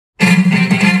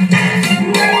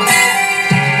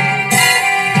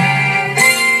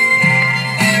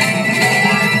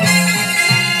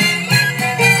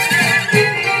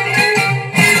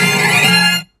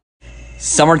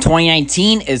Summer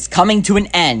 2019 is coming to an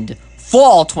end.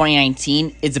 Fall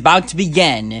 2019 is about to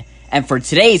begin. And for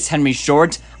today's Henry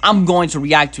Short, I'm going to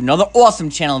react to another awesome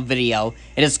channel video.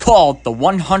 It is called the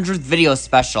 100th Video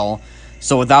Special.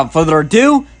 So without further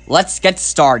ado, let's get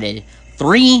started.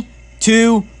 3,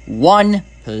 2, 1,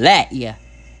 play.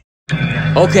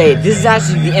 Okay, this is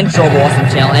actually the intro of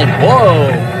Awesome Channel, and whoa!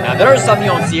 Now there's something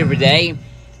you don't see every day.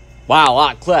 Wow, a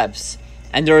lot of clips.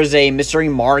 And there's a mystery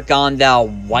mark on the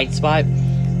white spot.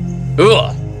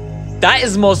 Ugh! That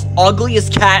is the most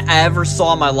ugliest cat I ever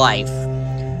saw in my life.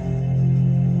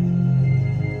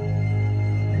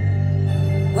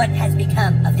 What has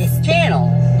become of this channel?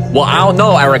 Well, I don't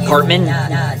know, Eric Cartman.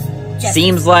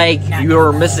 Seems like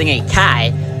you're missing a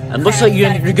cat. And looks like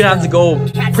you're gonna have to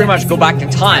pretty much go back in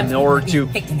time in order to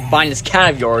find this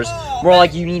cat of yours. More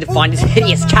like you need to find this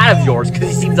hideous cat of yours,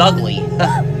 because he seems ugly.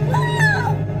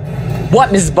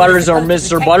 What, Mrs. Butters or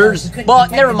Mr. Butters? Well,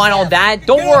 never mind all that.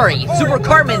 Don't worry, Super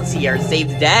Cartman's here to save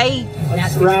the day. Now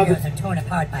superheroes are torn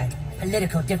apart by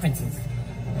political differences.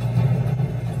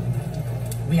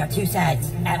 We are two sides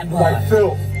at war.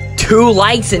 2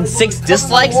 likes and 6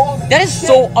 dislikes? That is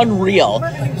so unreal.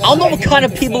 I don't know what kind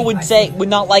of people would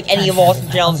not like any of Awesome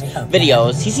Channel's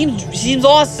videos. He seems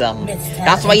awesome.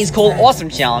 That's why he's called Awesome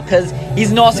Channel, because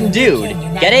he's an awesome dude.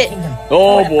 Get it?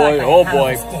 Oh boy, oh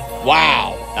boy.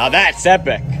 Wow, now that's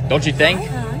epic, don't you think?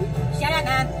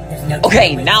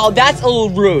 Okay, now that's a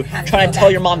little rude, trying to tell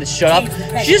your mom to shut up.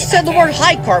 She just said the word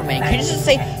hi, Cartman. Can you just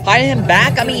say hi to him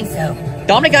back? I mean,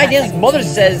 Dominic Idea's mother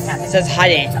says hi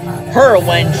to her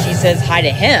when she says hi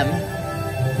to him.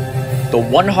 The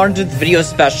 100th Video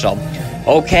Special.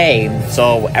 Okay,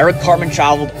 so Eric Cartman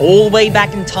traveled all the way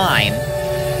back in time.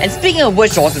 And speaking of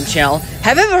which, Awesome Channel,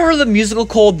 have you ever heard of the musical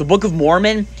called The Book of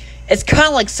Mormon? It's kind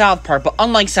of like South Park, but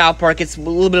unlike South Park, it's a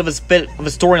little bit of a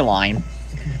storyline.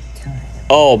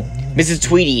 Oh, Mrs.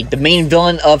 Tweety, the main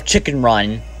villain of Chicken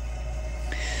Run.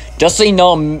 Just so you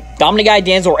know, Dominic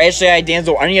Idanza or Ashley Idanza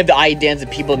or any of the Idanza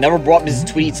people never brought Mrs.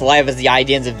 Tweety to life as the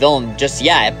Idanza villain just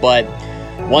yet, but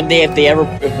one day if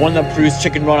one of them proves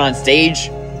Chicken Run on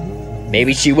stage,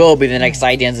 maybe she will be the next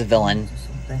Idanza villain.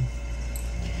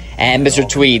 And Mr.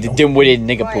 Tweety, the dim-witted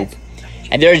nigga poop.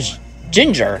 And there's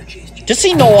Ginger. Just so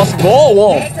you know,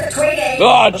 whoa.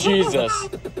 Oh, Jesus.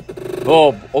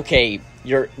 Oh, okay,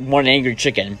 you're one angry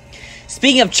chicken.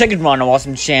 Speaking of Chicken Run on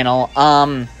Awesome Channel,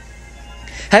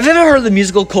 have you ever heard of the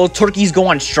musical called Turkeys Go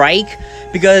on Strike?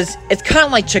 Because it's kind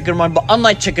of like Chicken Run, but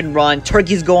unlike Chicken Run,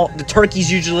 the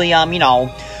turkeys usually,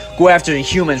 go after the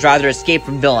humans rather than escape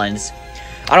from villains.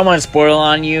 I don't want to spoil it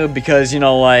on you because, you'll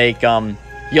know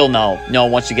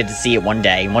once you get to see it one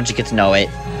day, once you get to know it,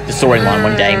 the storyline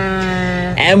one day.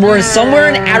 And we're somewhere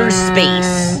in outer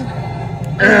space.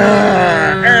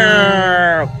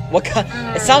 What kind?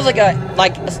 It sounds like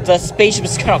the spaceship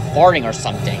is kind of farting or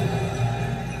something.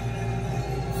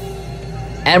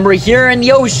 And we're here in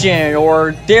the ocean,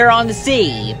 or there on the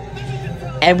sea.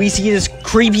 And we see this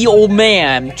creepy old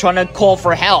man trying to call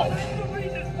for help.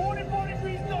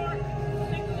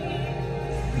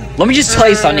 Let me just tell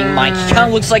you something, Mike. He kind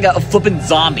of looks like a flippin'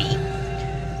 zombie.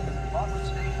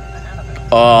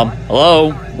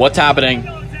 Hello? What's happening?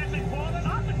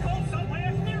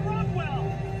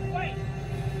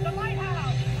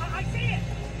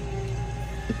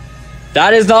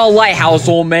 That is not a lighthouse,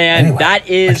 old man. Anyway, that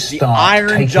is the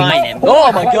Iron Giant.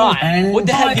 Oh my god. What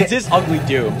the heck is this ugly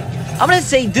dude? I'm gonna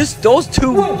say those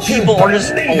two people are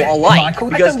just alike.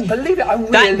 Because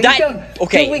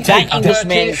that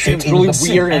Englishman seems really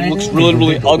weird and looks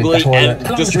really ugly and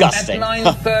disgusting.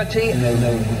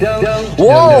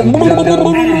 Whoa!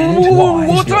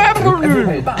 What's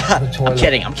happening?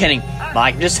 I'm kidding.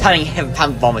 Mike, I'm just having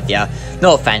fun with you.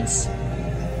 No offense.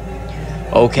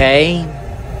 Okay.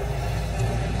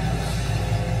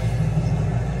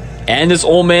 And this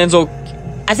old man's I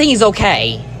think he's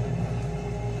okay.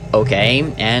 Okay,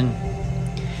 and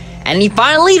he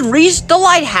finally reached the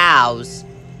lighthouse.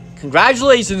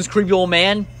 Congratulations, creepy old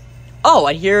man. Oh,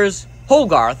 and here's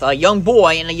Hogarth, a young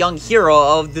boy and a young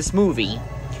hero of this movie.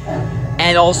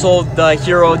 And also the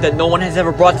hero that no one has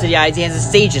ever brought to the Idanza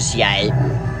stages yet.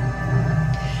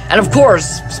 And of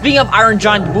course, speaking of Iron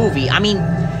Giant the movie, I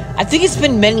think it's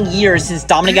been many years since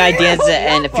Dominic Idanza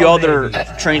and a few other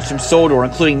trains from Sodor,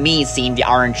 including me, seen the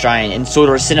Iron Giant in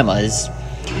Sodor cinemas.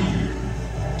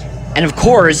 And of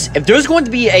course, if there's going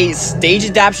to be a stage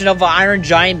adaptation of Iron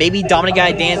Giant, maybe Dominic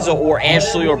Idanza or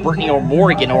Ashley or Brittany or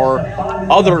Morgan or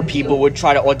other people would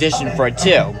try to audition for it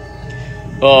too.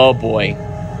 Oh boy.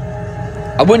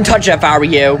 I wouldn't touch it if I were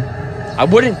you. I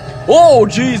wouldn't. Oh,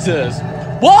 Jesus.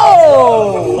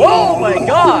 Whoa! Oh my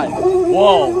god!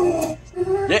 Whoa.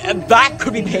 Yeah, that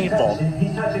could be painful.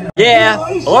 Yeah.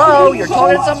 Hello? You're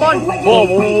talking to someone? Whoa,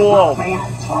 whoa,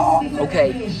 whoa.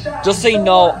 Okay. Just so you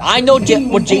know, I know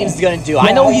what James is gonna do.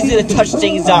 I know he's gonna touch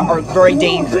things that are very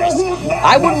dangerous.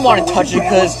 I wouldn't want to touch it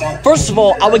because, first of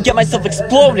all, I would get myself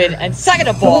exploded, and second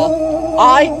of all,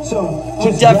 I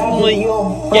would definitely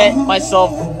get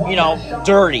myself, you know,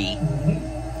 dirty.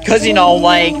 Because, you know,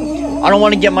 like, I don't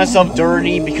want to get myself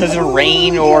dirty because of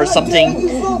rain or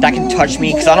something that can touch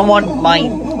me, because I don't want my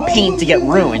paint to get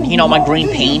ruined. You know, my green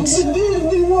paint.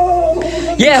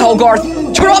 Yeah, Hogarth,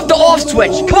 turn off the off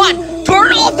switch. Come on,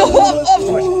 turn off the off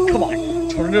switch. Come on,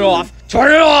 turn it off.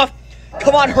 Turn it off.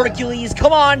 Come on, Hercules.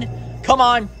 Come on. Come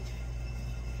on.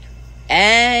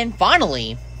 And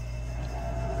finally,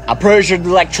 I'm pretty sure the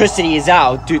electricity is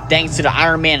out, thanks to the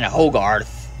Iron Man and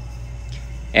Hogarth.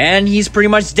 And he's pretty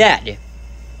much dead.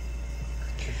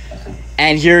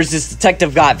 And here's this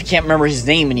detective guy, I can't remember his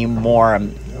name anymore,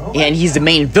 and he's the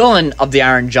main villain of the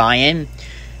Iron Giant.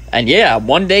 And yeah,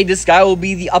 one day this guy will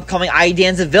be the upcoming I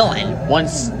Danza villain,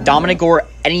 once Dominic or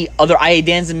any other I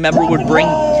Danza member would bring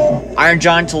Iron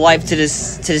Giant to life to the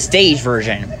stage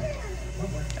version.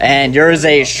 And there's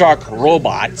a shark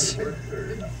robot.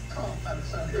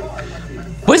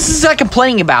 What's this guy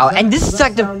complaining about? And this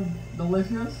detective...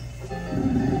 Delicious?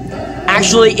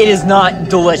 Actually, it is not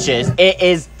delicious. It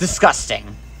is disgusting.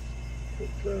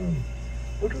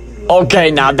 Okay,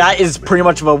 now that is pretty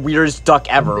much of a weirdest duck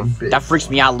ever. That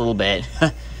freaks me out a little bit.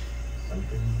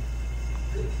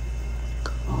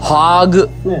 Hog...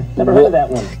 Yeah, never heard of that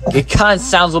one. It kind of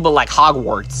sounds a little bit like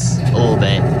Hogwarts. A little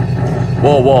bit.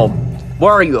 Whoa, whoa. What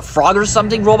are you, a frog or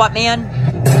something, Robot Man?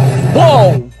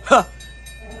 Whoa! Huh.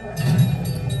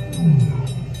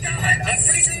 I'm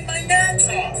freezing my nuts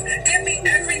off. Give me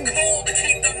every coal to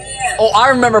keep them warm. Oh, I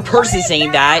remember Percy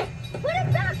saying that.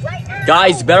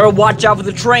 Guys, you better watch out for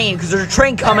the train, because there's a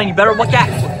train coming. You better look out.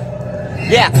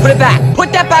 Yeah, put it back.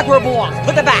 Put that back where it belongs.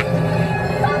 Put that back.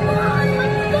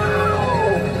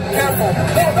 Careful.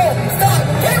 No, stop.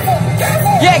 Careful,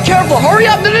 careful. Yeah, careful. Hurry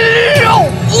up. No.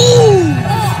 Ooh.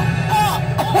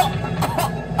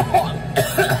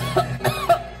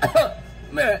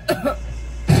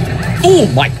 Oh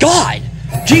my god!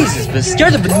 Jesus, but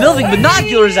scared the living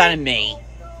binoculars out of me!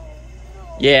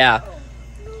 Yeah.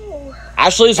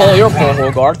 Actually, it's all your fault,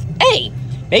 Hogarth. Hey!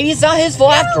 Maybe it's not his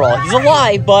fault after all. He's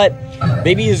alive, but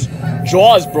maybe his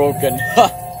jaw is broken. Huh.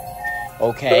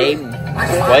 Okay.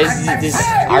 What is this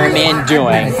Iron Man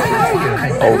doing?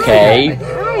 Okay.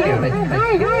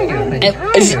 And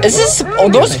is this... Are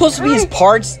those supposed to be his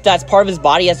parts? That's part of his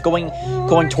body that's going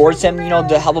towards him, you know,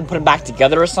 to help him put him back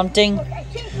together or something?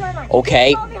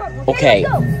 Okay. Okay.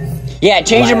 Yeah,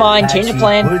 change your mind, change your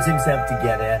plan. Pulls himself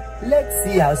together. Let's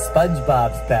see how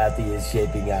SpongeBob's pathy is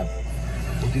shaping up.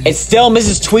 It's still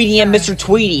Mrs. Tweety and Mr.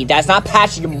 Tweety. That's not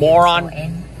Patchy, you moron.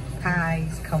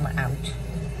 Pies come out.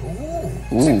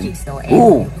 Ooh.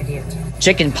 Ooh.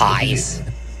 Chicken pies.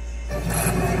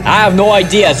 I have no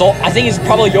idea. So I think it's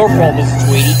probably your fault, Mrs.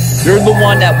 Tweety. You're the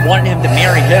one that wanted him to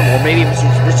marry him, or maybe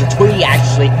Mr. Tweety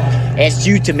actually asked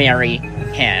you to marry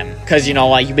him, because, you know,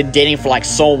 like, you've been dating for like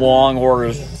so long, or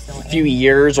a few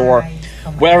years, or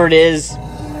whatever it is.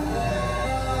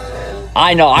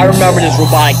 I know, I remember this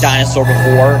robotic dinosaur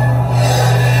before.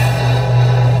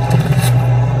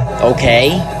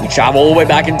 Okay, we travel all the way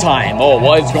back in time. Oh,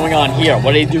 what is going on here? What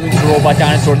are they doing to the robot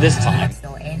dinosaur this time?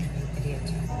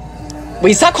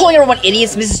 Wait, stop calling everyone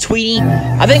idiots, Mrs. Tweety.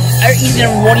 I think each and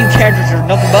every one of you characters are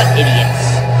nothing but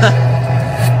idiots.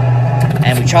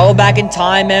 And we travel back in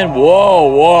time, and whoa,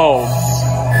 whoa.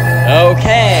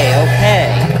 Okay,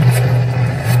 okay.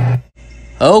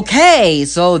 Okay,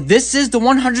 so this is the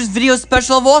 100th video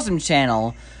special of Awesome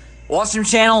Channel. Awesome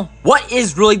Channel, what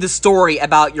is really the story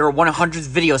about your 100th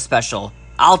video special?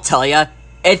 I'll tell ya,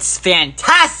 it's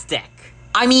fantastic!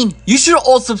 I mean, you should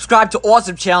all subscribe to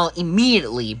Awesome Channel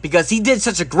immediately, because he did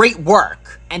such a great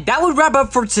work. And that would wrap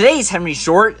up for today's Henry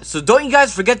Short, so don't you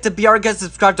guys forget to be our guest,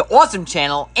 subscribe to Awesome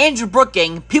Channel, Andrew Brook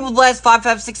Gang, People Blast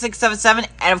 556677,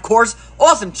 and of course,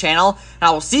 Awesome Channel. And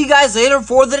I will see you guys later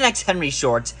for the next Henry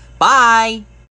Short. Bye!